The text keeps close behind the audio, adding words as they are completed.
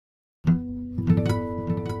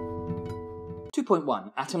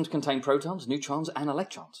2.1. Atoms contain protons, neutrons and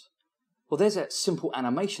electrons. Well, there's a simple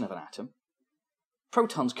animation of an atom.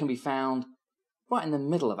 Protons can be found right in the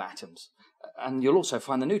middle of atoms, and you'll also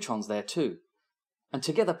find the neutrons there too. And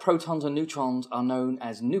together protons and neutrons are known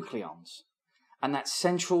as nucleons. And that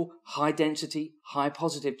central, high density, high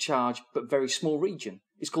positive charge, but very small region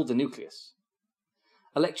is called the nucleus.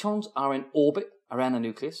 Electrons are in orbit around the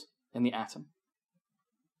nucleus in the atom.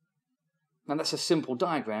 Now that's a simple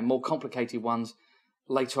diagram. More complicated ones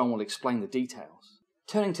later on will explain the details.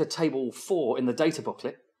 Turning to table 4 in the data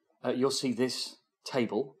booklet, you'll see this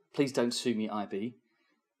table. Please don't sue me, IB.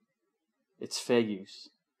 It's fair use.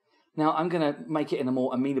 Now I'm going to make it in a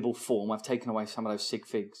more amenable form. I've taken away some of those sig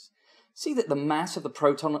figs. See that the mass of the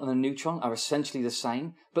proton and the neutron are essentially the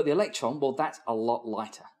same, but the electron, well, that's a lot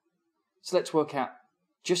lighter. So let's work out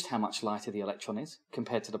just how much lighter the electron is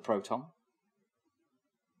compared to the proton.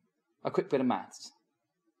 A quick bit of maths.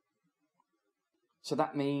 So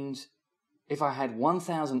that means if I had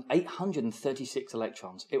 1,836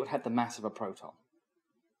 electrons, it would have the mass of a proton.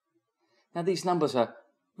 Now these numbers are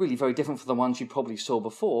really very different from the ones you probably saw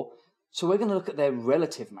before, so we're going to look at their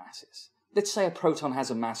relative masses. Let's say a proton has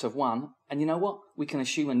a mass of 1, and you know what? We can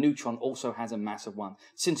assume a neutron also has a mass of 1,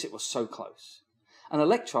 since it was so close. An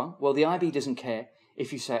electron, well, the IB doesn't care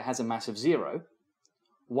if you say it has a mass of 0,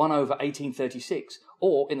 1 over 1836,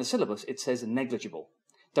 or in the syllabus it says negligible.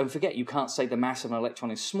 Don't forget, you can't say the mass of an electron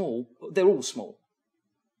is small. They're all small.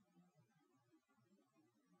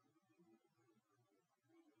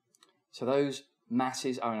 So those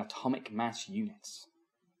masses are in atomic mass units.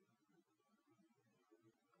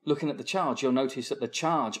 Looking at the charge, you'll notice that the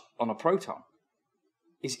charge on a proton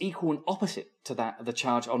is equal and opposite to that of the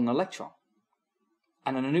charge on an electron.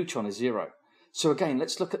 And a neutron is 0. So again,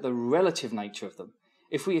 let's look at the relative nature of them.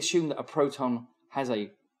 If we assume that a proton has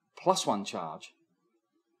a +1 charge,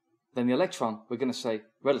 then the electron, we're going to say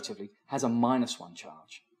relatively, has a -1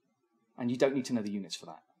 charge. And you don't need to know the units for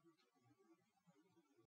that.